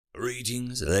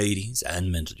Greetings, ladies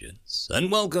and gents,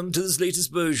 and welcome to this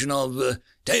latest version of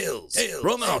Tales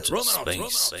from Outer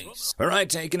Space, where I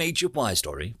take an HFY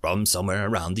story from somewhere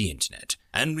around the internet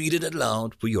and read it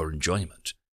aloud for your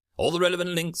enjoyment. All the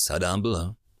relevant links are down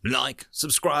below. Like,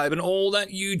 subscribe, and all that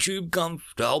YouTube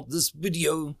comf to help this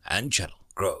video and channel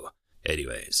grow.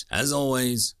 Anyways, as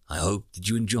always, I hope that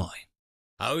you enjoy.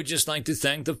 I would just like to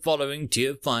thank the following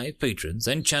Tier 5 patrons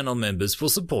and channel members for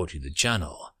supporting the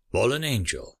channel: Fallen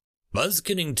Angel, Buzz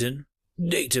Kennington,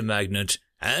 Data Magnet,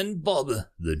 and Bob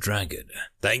the Dragon.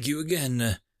 Thank you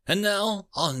again. And now,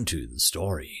 on to the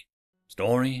story.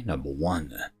 Story number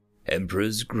 1.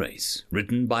 Emperor's Grace,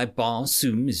 written by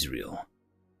Barsoomisreal.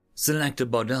 Selector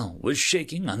Bardell was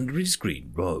shaking under his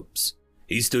green robes.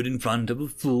 He stood in front of a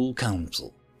full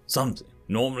council, something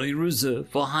normally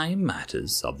reserved for high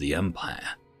matters of the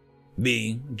Empire.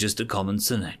 Being just a common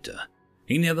selector,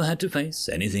 he never had to face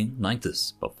anything like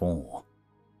this before.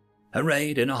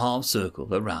 Arrayed in a half circle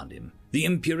around him, the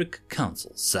Empiric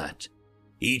Council sat,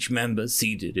 each member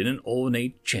seated in an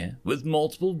ornate chair with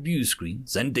multiple view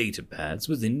screens and data pads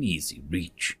within easy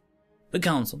reach. The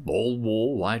council all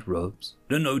wore white robes,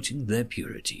 denoting their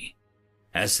purity.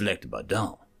 As Selector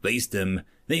Bardell faced them,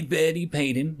 they barely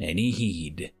paid him any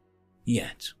heed.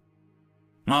 Yet,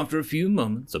 after a few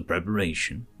moments of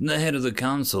preparation, the head of the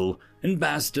council,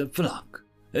 Ambassador T.F.O.S,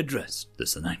 addressed the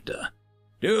selector.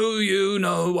 "Do you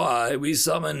know why we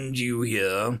summoned you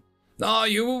here? Are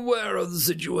you aware of the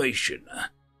situation?"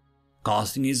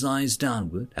 Casting his eyes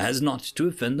downward as not to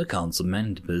offend the council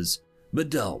members,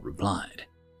 Bardell replied,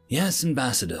 "Yes,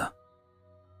 Ambassador."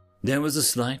 There was a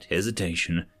slight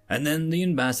hesitation, and then the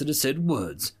ambassador said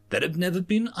words that have never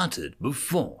been uttered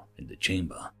before in the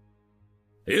chamber.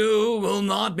 "You will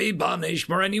not be punished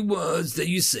for any words that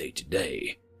you say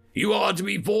today. You are to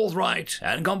be forthright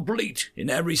and complete in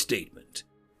every statement.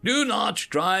 Do not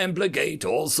try and placate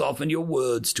or soften your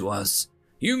words to us.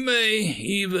 You may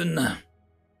even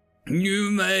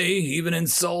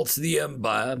insult the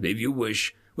Empire if you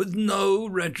wish, with no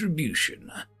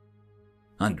retribution."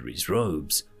 Under his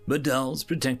robes, Bardell's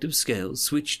protective scales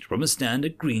switched from a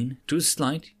standard green to a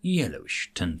slight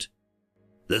yellowish tint.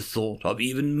 The thought of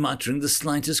even muttering the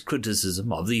slightest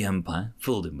criticism of the Empire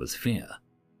filled him with fear.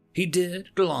 He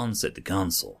dared glance at the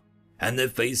council, and their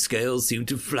face scales seemed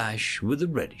to flash with a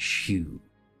reddish hue.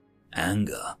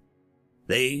 Anger.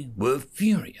 They were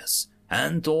furious,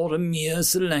 and thought a mere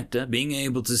selector being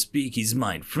able to speak his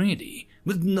mind freely,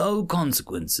 with no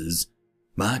consequences.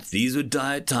 But these were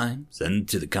dire times, and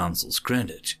to the council's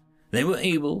credit, they were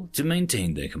able to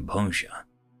maintain their composure.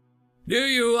 "Do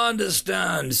you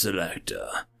understand, Selector?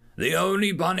 The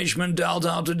only punishment dealt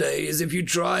out today is if you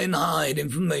try and hide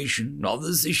information of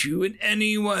this issue in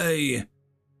any way."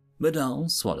 Bardell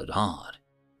swallowed hard.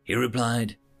 He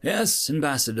replied, "Yes,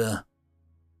 Ambassador."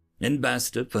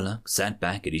 Ambassador T.F.O.S sat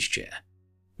back in his chair.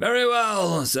 "Very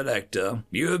well, Selector.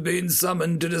 You have been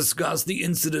summoned to discuss the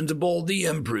incident aboard the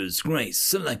Emperor's Grace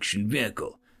selection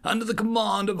vehicle under the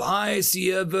command of High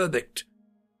Seer Verbict.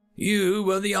 You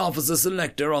were the officer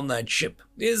selector on that ship,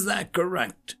 is that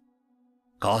correct?"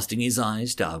 Casting his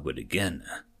eyes downward again,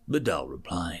 Bardell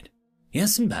replied,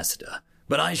 "Yes, Ambassador,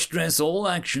 but I stress all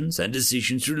actions and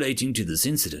decisions relating to this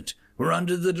incident were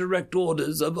under the direct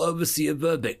orders of Overseer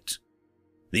Verbict."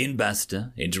 The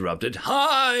ambassador interrupted,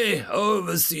 "Hi,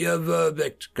 Overseer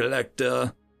Verbict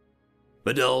Collector."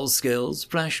 Bardell's scales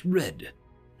flashed red.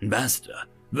 "Ambassador,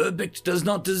 Verbict does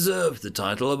not deserve the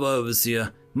title of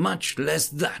Overseer, much less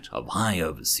that of High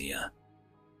Overseer."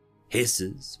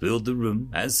 Hisses filled the room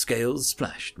as scales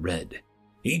flashed red.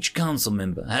 Each council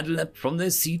member had leapt from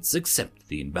their seats except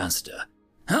the ambassador.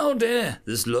 How dare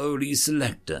this lowly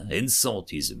selector insult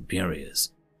his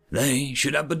superiors? They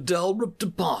should have Bardell ripped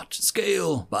apart,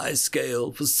 scale by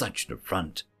scale, for such an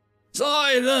affront.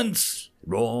 "Silence!"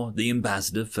 roared the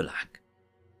ambassador T.F.O.S.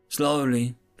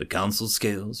 Slowly, the council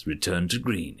scales returned to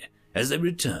green as they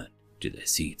returned to their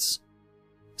seats.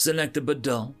 Selector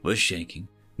Bardell was shaking,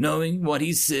 knowing what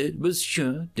he said was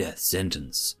sure death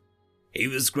sentence. He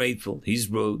was grateful his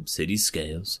robes hid his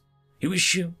scales. He was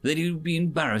sure that he would be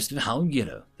embarrassed at how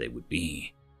yellow they would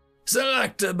be.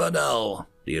 "Selector Bardell,"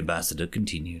 the ambassador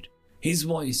continued, his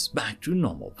voice back to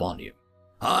normal volume,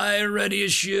 "I already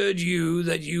assured you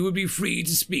that you would be free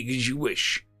to speak as you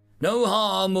wish. No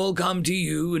harm will come to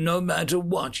you no matter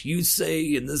what you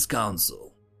say in this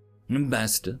council."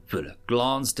 Ambassador T.F.O.S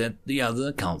glanced at the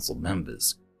other council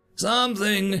members.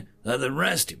 "Something that the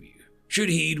rest of you should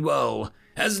heed well,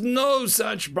 as no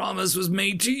such promise was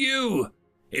made to you.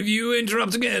 If you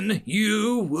interrupt again,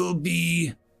 you will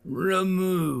be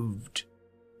removed."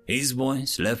 His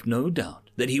voice left no doubt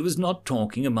that he was not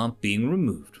talking about being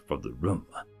removed from the room.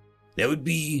 They would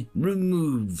be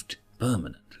removed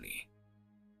permanently.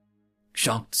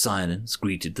 Shocked silence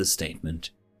greeted the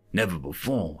statement. Never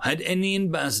before had any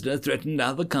ambassador threatened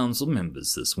other council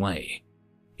members this way.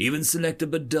 Even Selector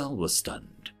Bedell was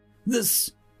stunned.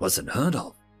 This was unheard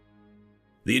of.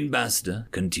 The ambassador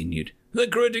continued, "The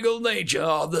critical nature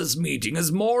of this meeting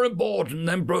is more important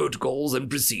than protocols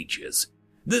and procedures.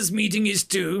 This meeting is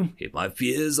to, if my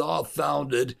fears are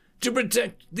founded, to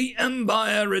protect the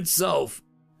Empire itself.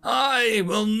 I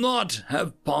will not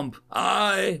have pomp,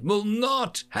 I will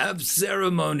not have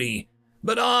ceremony,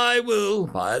 but I will,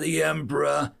 by the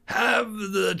Emperor, have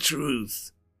the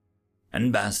truth."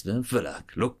 Ambassador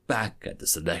Villock looked back at the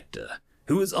Selector,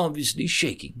 who was obviously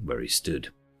shaking where he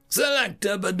stood.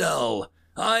 "Selector Bedell,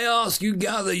 I ask you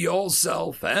gather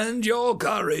yourself and your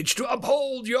courage to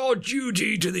uphold your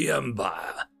duty to the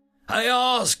Empire. I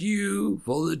ask you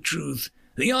for the truth,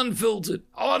 the unfiltered,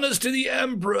 honest to the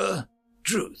Emperor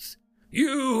truth.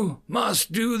 You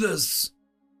must do this."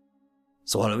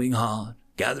 Swallowing hard,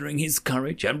 gathering his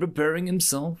courage and preparing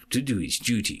himself to do his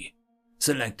duty,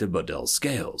 Selector Bedell's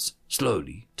scales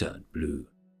slowly turned blue.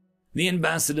 The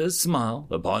ambassador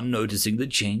smiled upon noticing the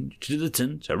change to the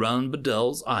tint around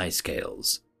Bedell's eye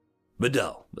scales.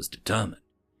 Bedell was determined.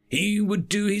 He would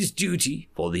do his duty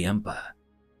for the Empire.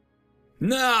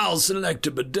 "Now,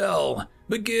 Selector Bedell,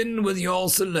 begin with your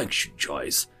selection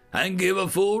choice and give a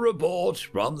full report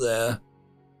from there."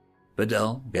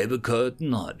 Bedell gave a curt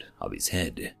nod of his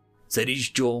head, set his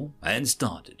jaw, and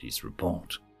started his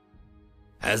report.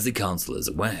 As the council is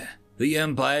aware, the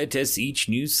Empire tests each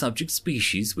new subject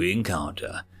species we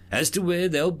encounter as to where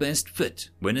they'll best fit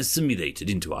when assimilated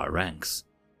into our ranks.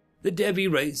 The Devi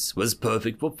race was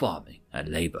perfect for farming and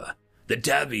labor. The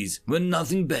Tavis were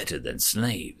nothing better than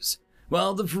slaves,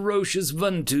 while the ferocious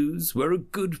Vantus were a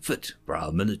good fit for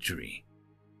our military.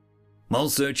 While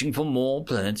searching for more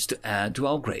planets to add to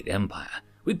our great empire,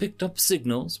 we picked up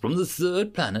signals from the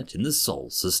third planet in the Sol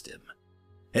system.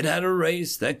 It had a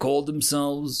race that called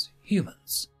themselves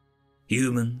humans.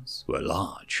 Humans were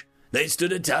large. They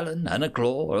stood a talon and a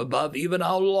claw above even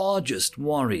our largest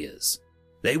warriors.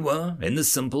 They were in the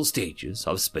simple stages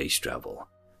of space travel,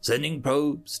 sending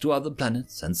probes to other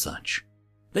planets and such.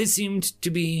 They seemed to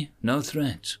be no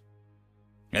threat.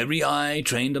 Every eye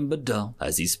trained on Bedell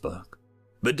as he spoke.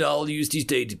 Bedell used his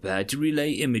datapad to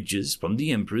relay images from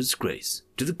the Emperor's grace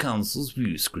to the Council's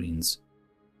view screens.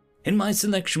 In my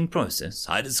selection process,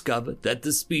 I discovered that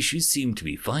the species seemed to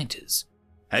be fighters.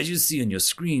 As you see on your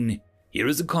screen, here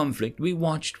is a conflict we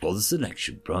watched for the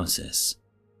selection process.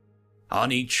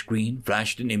 On each screen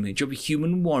flashed an image of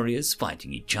human warriors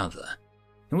fighting each other.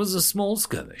 It was a small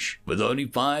skirmish, with only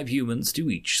 5 humans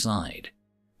to each side.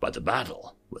 But the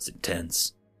battle was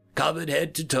intense. Covered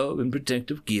head to toe in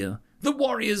protective gear, the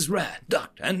warriors ran,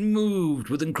 ducked, and moved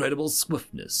with incredible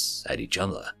swiftness at each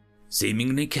other,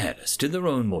 seemingly careless to their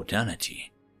own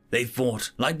mortality. They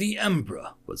fought like the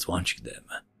Emperor was watching them.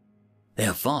 "They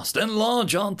are fast and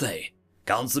large, aren't they?"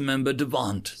 Council Member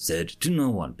Devant said to no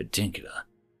one particular.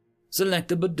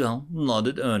 Selector Bedell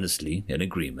nodded earnestly in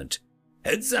agreement.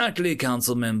 "Exactly,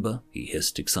 Council Member," he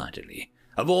hissed excitedly.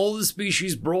 "Of all the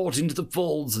species brought into the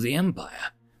folds of the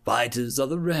Empire, fighters are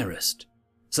the rarest.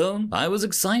 So I was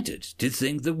excited to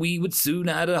think that we would soon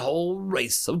add a whole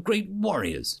race of great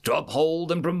warriors to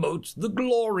uphold and promote the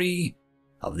glory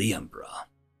of the Emperor."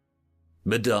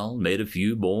 Bedell made a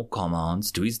few more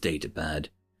commands to his datapad,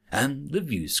 and the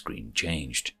view screen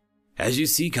changed. "As you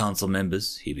see, Council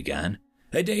members," he began,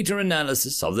 "a data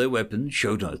analysis of their weapons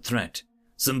showed no threat.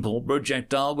 Simple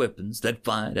projectile weapons that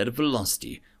fired at a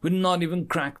velocity would not even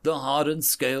crack the hardened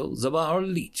scales of our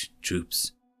elite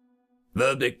troops.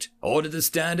 Verdict ordered the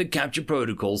standard capture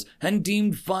protocols and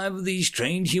deemed 5 of these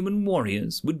trained human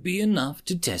warriors would be enough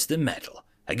to test their mettle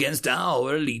against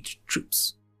our elite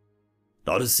troops."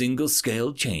 Not a single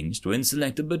scale changed when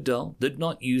Selector Bedell did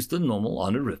not use the normal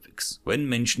honorifics when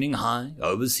mentioning High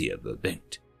Overseer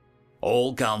Verdict.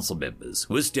 All council members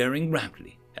were staring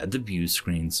raptly at the view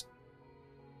screens.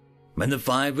 When the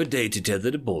 5 were data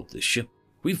tethered aboard the ship,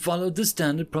 we followed the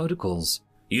standard protocols.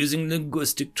 Using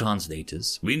linguistic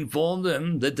translators, we informed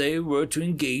them that they were to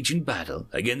engage in battle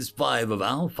against 5 of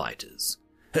our fighters.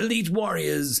 Elite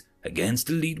warriors against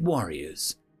elite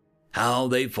warriors. How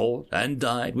they fought and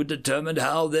died would determine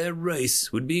how their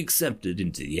race would be accepted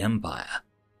into the Empire.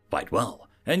 Fight well,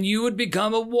 and you would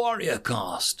become a warrior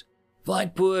caste.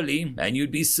 Fight poorly, and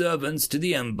you'd be servants to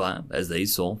the Empire as they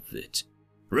saw fit.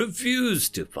 Refuse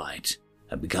to fight,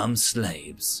 and become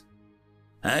slaves.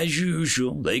 As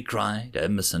usual, they cried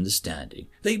at misunderstanding.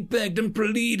 They begged and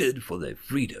pleaded for their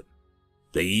freedom.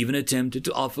 They even attempted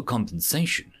to offer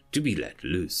compensation to be let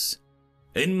loose.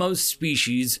 In most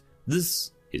species,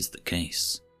 this is the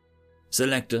case.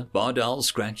 Selector Bardal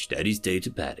scratched at his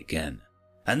datapad again,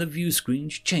 and the view screen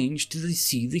changed to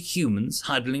see the humans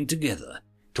huddling together,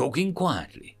 talking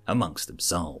quietly amongst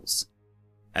themselves.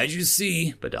 As you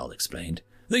see, Bardal explained,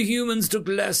 the humans took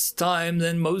less time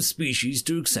than most species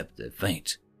to accept their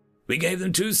fate. We gave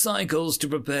them 2 cycles to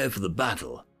prepare for the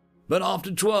battle, but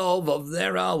after 12 of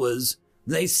their hours,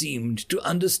 they seemed to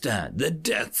understand their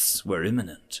deaths were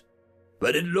imminent.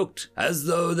 But it looked as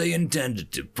though they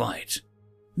intended to fight.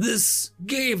 This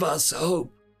gave us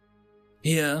hope.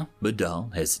 Here,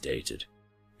 Bardal hesitated.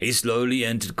 He slowly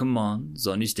entered commands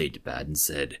on his datapad and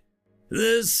said,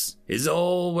 "This is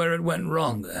all where it went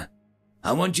wrong.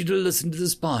 I want you to listen to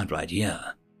this part right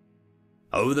here."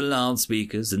 Over the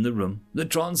loudspeakers in the room, the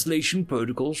translation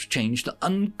protocols changed the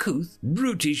uncouth,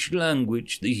 brutish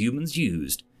language the humans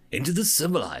used into the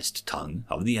civilized tongue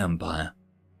of the Empire.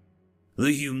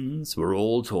 The humans were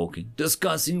all talking,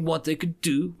 discussing what they could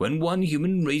do when one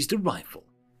human raised a rifle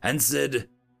and said,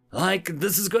 "Like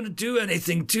this is going to do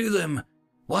anything to them.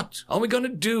 What are we going to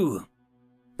do?"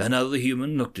 Another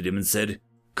human looked at him and said,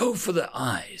 "Go for their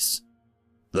eyes."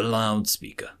 The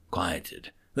loudspeaker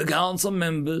quieted. The council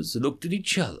members looked at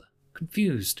each other,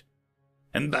 confused.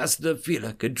 Ambassador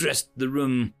Felak addressed the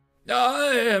room.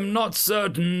 "I am not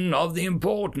certain of the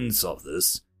importance of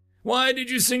this. Why did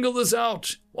you single this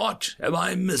out? What am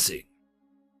I missing?"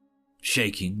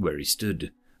 Shaking where he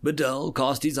stood, Bardal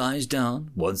cast his eyes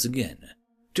down once again,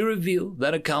 to reveal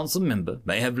that a council member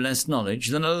may have less knowledge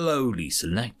than a lowly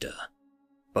selector.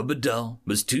 But Bardal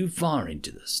was too far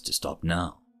into this to stop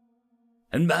now.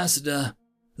 "Ambassador,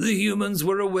 the humans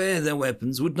were aware their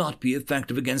weapons would not be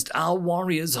effective against our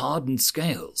warriors' hardened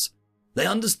scales. They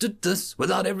understood this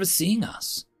without ever seeing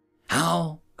us.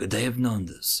 How could they have known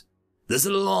this? This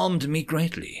alarmed me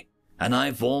greatly, and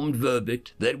I formed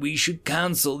verdict that we should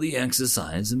cancel the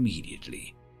exercise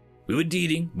immediately. We were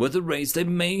dealing with a race that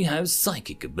may have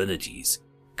psychic abilities,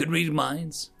 could read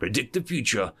minds, predict the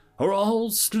future, or a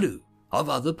whole slew of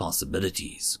other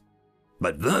possibilities.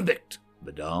 But verdict,"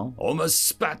 Bardal almost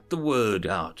spat the word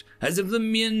out, as if the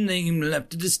mere name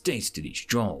left a distaste in his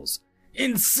jaws,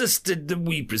 "insisted that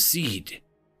we proceed.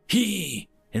 He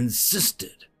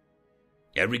insisted."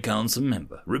 Every council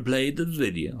member replayed the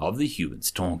video of the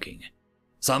humans talking.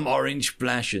 Some orange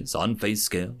flashes on face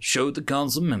scale showed the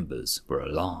council members were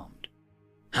alarmed.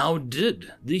 How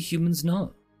did the humans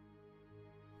know?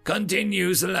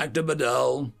 "Continue, Selector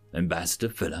Bardal," Ambassador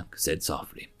Felak said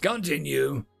softly.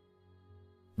 "Continue."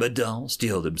 Bardal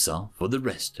steeled himself for the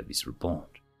rest of his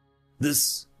report.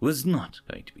 This was not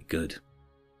going to be good.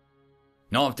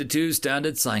 After 2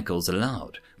 standard cycles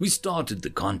allowed, we started the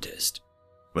contest.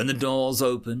 When the doors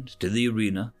opened to the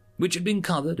arena, which had been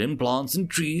covered in plants and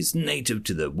trees native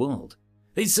to their world,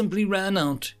 they simply ran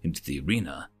out into the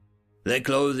arena. Their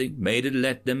clothing made it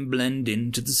let them blend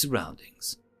into the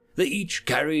surroundings. They each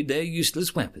carried their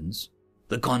useless weapons.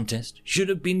 The contest should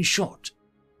have been short,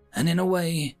 and in a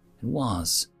way, it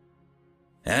was.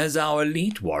 As our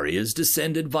elite warriors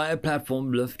descended via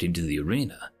platform lift into the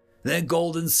arena, their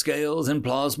golden scales and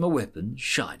plasma weapons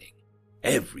shining,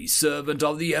 every servant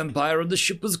of the Empire on the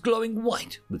ship was glowing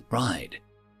white with pride.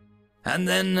 And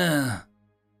then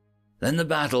the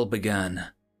battle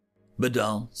began.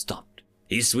 Bardal stopped.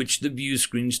 He switched the view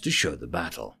screens to show the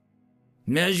battle.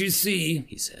 "As you see,"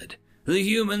 he said, "the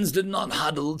humans did not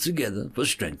huddle together for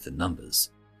strength in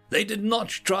numbers. They did not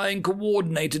try and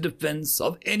coordinate a defense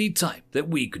of any type that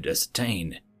we could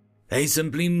ascertain. They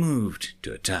simply moved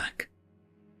to attack.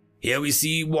 Here we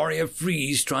see Warrior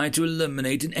Freeze try to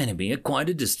eliminate an enemy at quite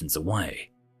a distance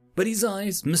away, but his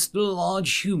eyes missed a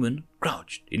large human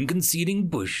crouched in concealing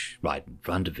bush right in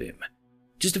front of him,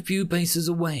 just a few paces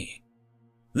away.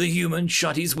 The human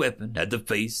shot his weapon at the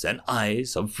face and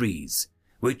eyes of Freeze,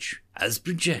 which, as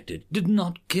projected, did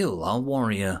not kill our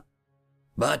warrior,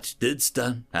 but did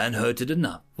stun and hurt it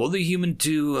enough for the human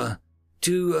to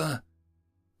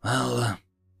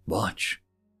watch.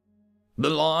 The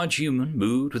large human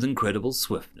moved with incredible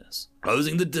swiftness,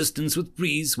 closing the distance with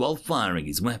Freeze while firing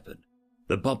his weapon.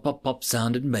 The pop-pop-pop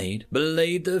sound it made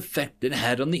belayed the effect it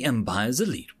had on the Empire's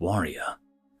elite warrior.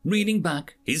 Reeling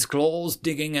back, his claws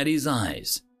digging at his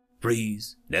eyes,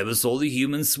 Freeze never saw the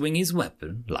human swing his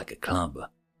weapon like a club,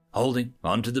 holding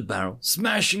onto the barrel,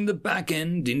 smashing the back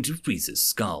end into Freeze's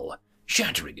skull,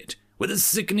 shattering it with a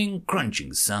sickening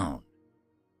crunching sound.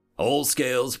 All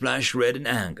scales flashed red in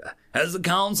anger as the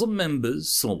council members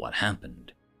saw what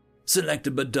happened.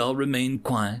 Selector Bardal remained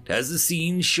quiet as the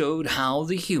scene showed how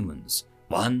the humans,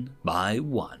 one by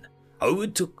one,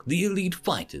 overtook the elite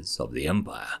fighters of the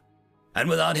Empire, and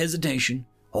without hesitation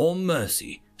or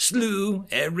mercy slew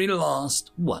every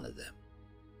last one of them.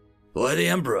 By the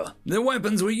Emperor, their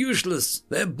weapons were useless,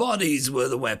 their bodies were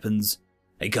the weapons,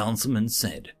 a councilman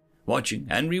said, watching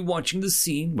and rewatching the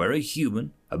scene where a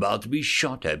human, about to be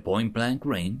shot at point-blank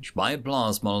range by a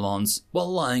plasma lance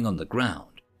while lying on the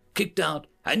ground, kicked out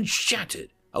and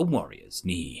shattered a warrior's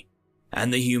knee.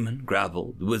 And the human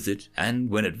grappled with it, and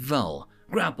when it fell,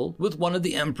 grappled with one of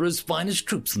the Emperor's finest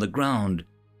troops on the ground,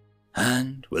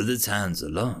 and with its hands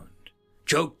alone,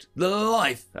 choked the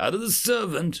life out of the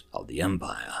servant of the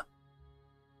Empire.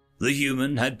 The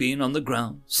human had been on the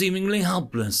ground, seemingly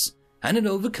helpless, and it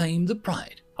overcame the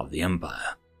pride of the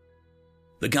Empire.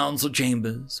 The council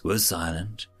chambers were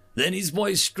silent. Then his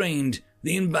voice strained.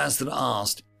 The ambassador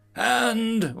asked,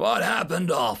 "And what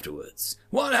happened afterwards?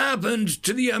 What happened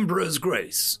to the Emperor's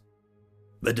grace?"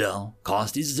 Badal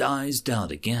cast his eyes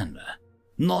down again,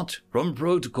 not from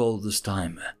protocol this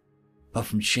time, but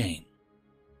from shame.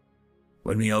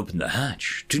 When we opened the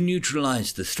hatch to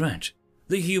neutralize the threat,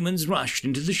 the humans rushed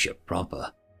into the ship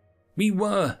proper. We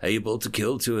were able to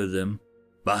kill 2 of them,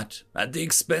 but at the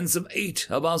expense of 8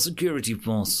 of our security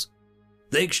force.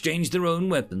 They exchanged their own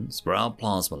weapons for our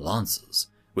plasma lancers,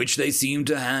 which they seemed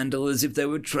to handle as if they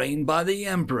were trained by the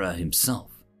Emperor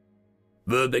himself.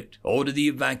 Verbict ordered the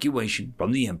evacuation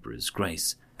from the Emperor's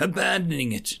grace,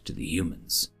 abandoning it to the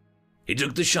humans. He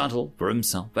took the shuttle for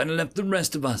himself and left the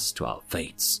rest of us to our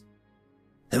fates.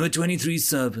 There were 23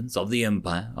 servants of the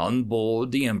Empire on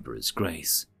board the Emperor's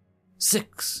grace.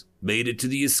 6 made it to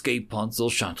the escape pods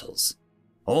or shuttles.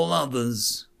 All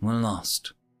others were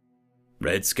lost.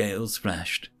 Red scales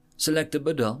flashed. Selector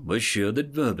Badal was sure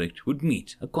that Verbict would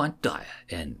meet a quite dire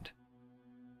end.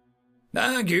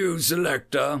 "Thank you,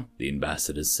 Selector," the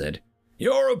ambassador said.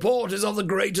 "Your report is of the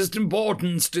greatest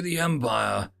importance to the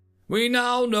Empire. We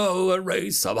now know a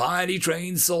race of highly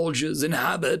trained soldiers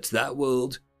inhabit that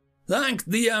world. Thank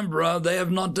the Emperor they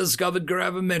have not discovered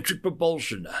gravimetric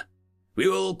propulsion. We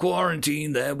will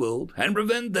quarantine their world and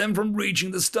prevent them from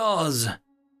reaching the stars.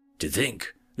 To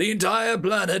think, the entire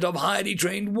planet of highly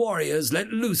trained warriors let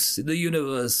loose in the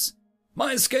universe.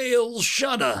 My scales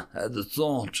shudder at the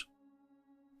thought."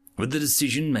 With the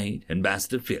decision made,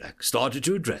 Ambassador Filak started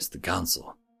to address the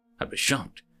council. I was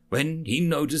shocked when he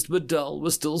noticed Badal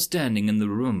was still standing in the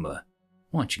room,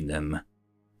 watching them.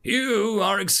 "You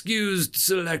are excused,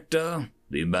 Selector,"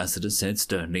 the ambassador said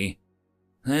sternly.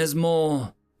 "There's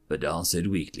more," Badal said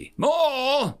weakly.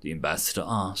 "More?" the ambassador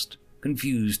asked,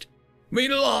 confused. "We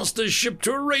lost a ship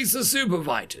to a race of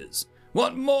superfighters.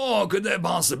 What more could there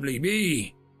possibly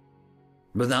be?"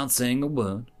 Without saying a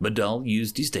word, Badal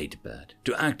used his datapad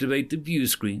to activate the view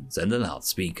screens and the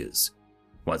loudspeakers.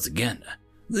 Once again,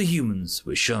 the humans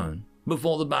were shown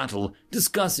before the battle,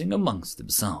 discussing amongst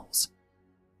themselves.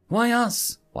 "Why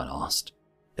us?" one asked.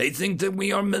 "They think that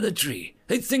we are military.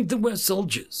 They think that we're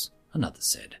soldiers," another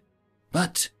said.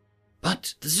 But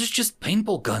this is just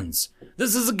paintball guns.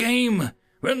 This is a game.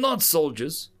 We're not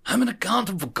soldiers. I'm an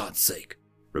accountant, for God's sake,"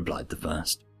 replied the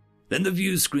first. Then the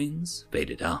view screens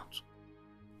faded out.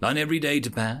 On every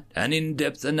datapad, an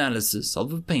in-depth analysis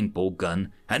of a paintball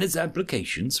gun and its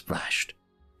applications flashed.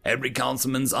 Every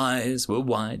councilman's eyes were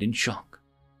wide in shock.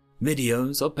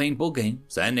 Videos of paintball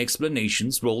games and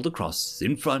explanations rolled across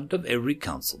in front of every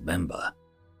council member.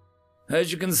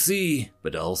 "As you can see,"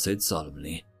 Badal said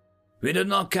solemnly, "we did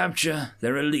not capture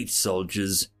their elite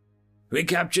soldiers. We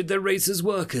captured their race's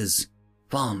workers,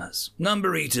 farmers,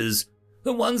 number eaters.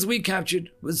 The ones we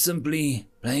captured were simply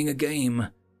playing a game.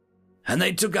 And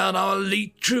they took out our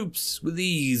elite troops with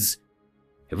ease.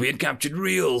 If we had captured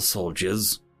real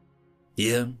soldiers..."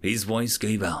 Here his voice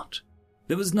gave out.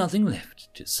 There was nothing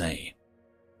left to say.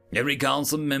 Every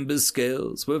council member's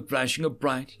scales were flashing a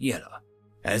bright yellow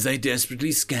as they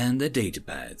desperately scanned their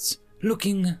datapads,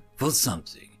 looking for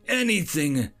something,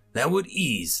 anything that would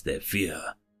ease their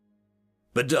fear.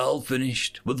 Badal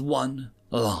finished with one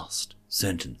last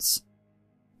sentence.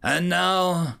 "And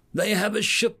now they have a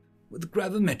ship with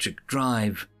gravimetric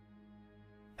drive."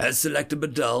 As Selector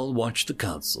Badal watched the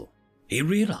council, he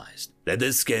realized that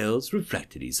their scales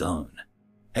reflected his own,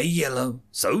 a yellow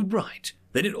so bright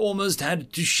that it almost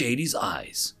had to shade his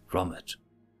eyes from it.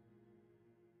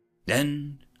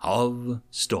 End of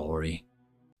story.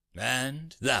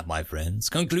 And that, my friends,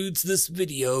 concludes this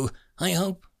video. I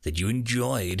hope that you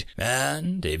enjoyed,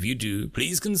 and if you do,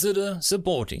 please consider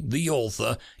supporting the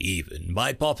author, even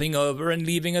by popping over and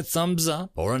leaving a thumbs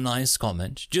up or a nice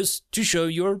comment, just to show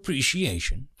your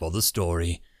appreciation for the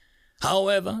story.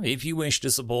 However, if you wish to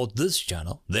support this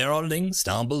channel, there are links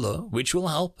down below which will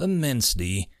help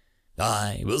immensely.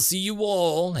 I will see you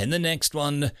all in the next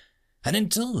one, and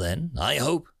until then, I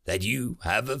hope that you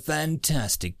have a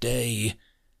fantastic day.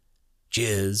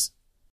 Cheers.